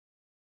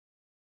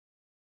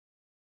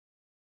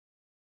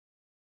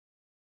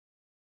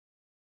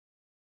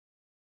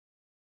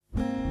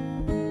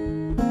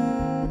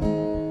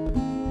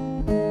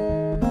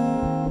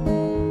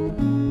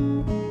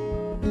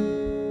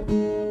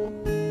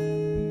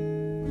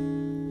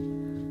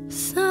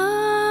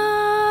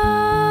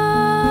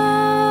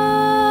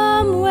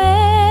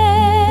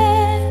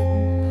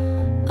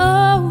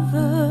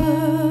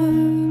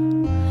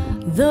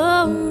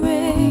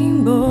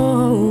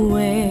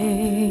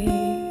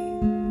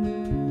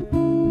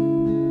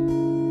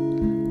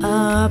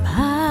up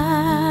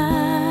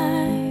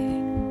high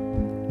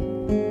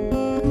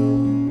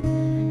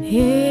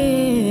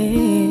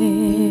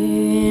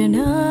in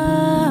a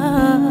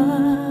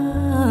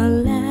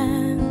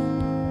land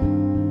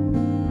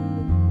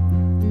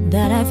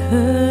that I've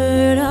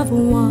heard of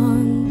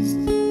once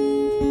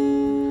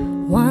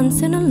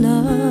in a lullaby.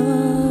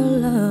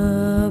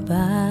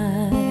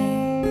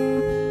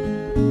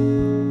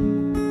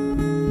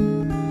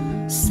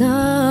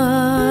 Somewhere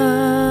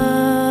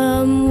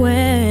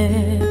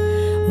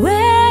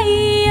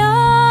way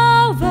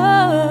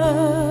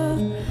over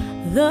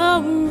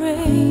the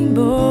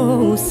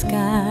rainbow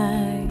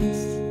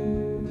skies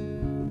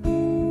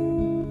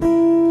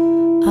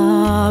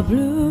are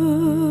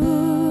blue,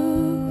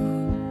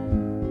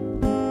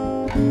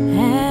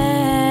 and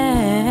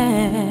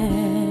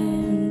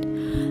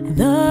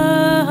the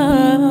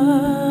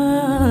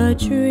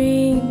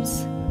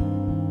dreams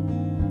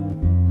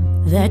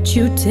that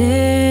you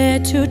dare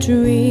to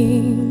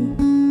dream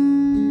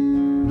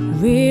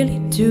really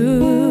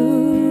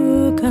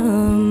do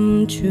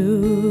come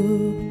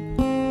true.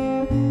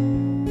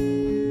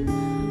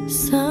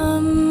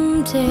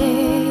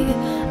 Someday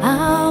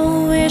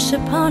I'll wish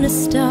upon a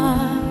star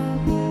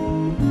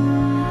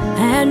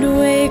and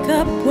wake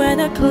up where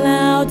the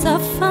clouds are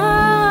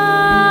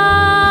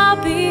far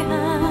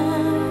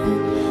behind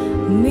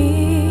me.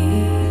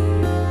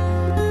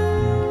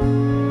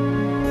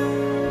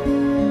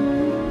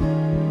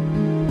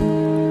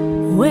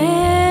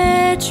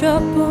 Where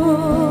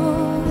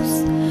troubles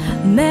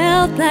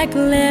melt like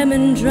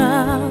lemon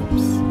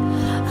drops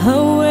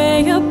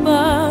away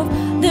above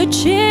the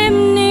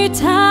chimney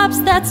tops.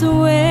 That's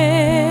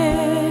where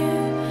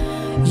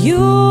you'll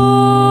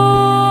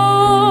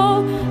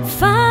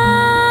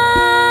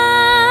find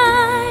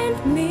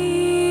me.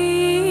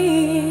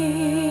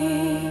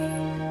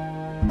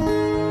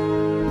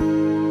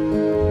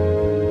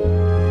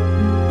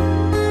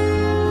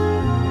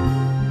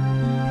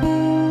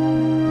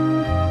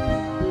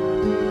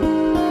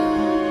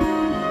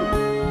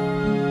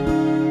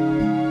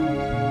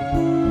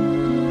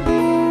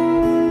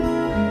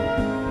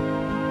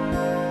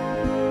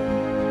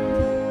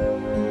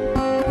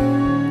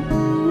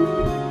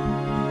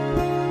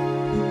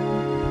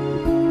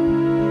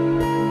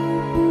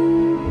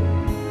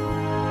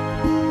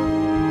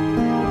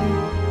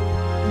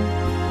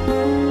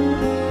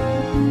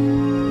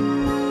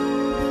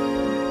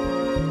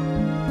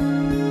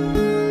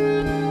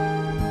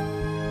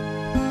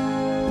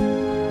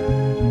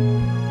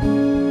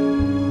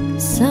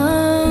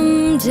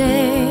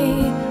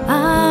 Someday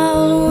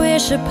I'll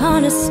wish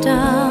upon a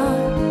star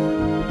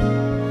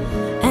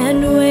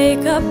and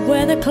wake up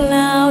where the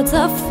clouds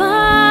are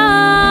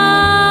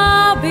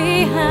far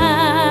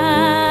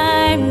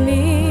behind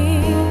me.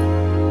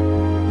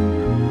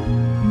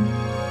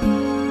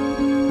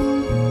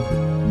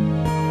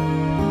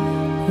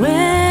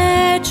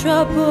 Where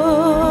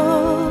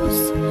troubles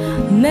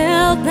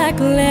melt like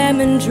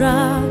lemon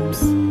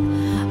drops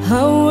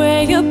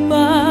away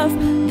above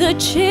the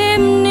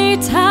chimney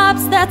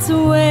tops. That's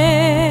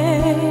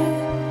where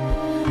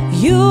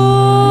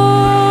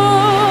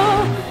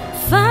you'll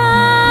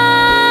find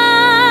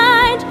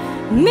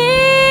me.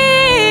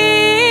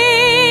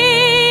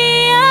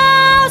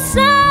 Oh,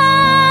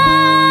 somewhere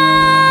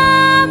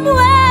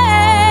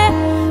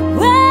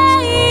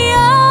way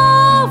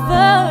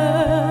over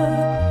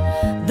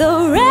the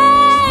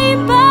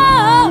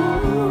rainbow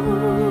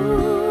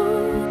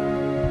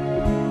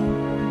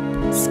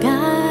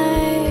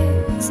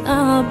skies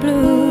are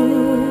blue,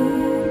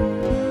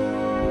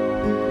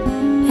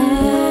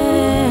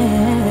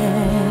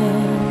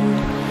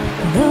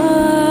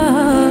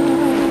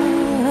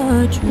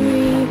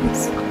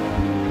 dreams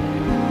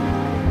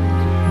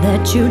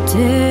that you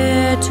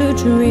dare to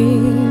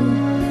dream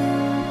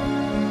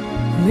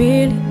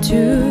really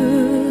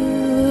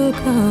do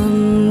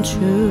come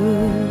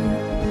true.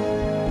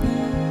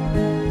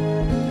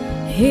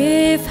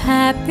 If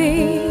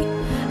happy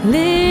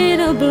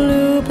little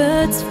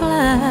bluebirds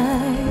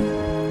fly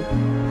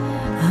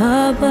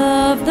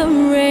above the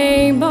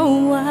rainbow,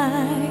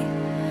 why,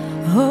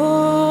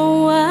 oh,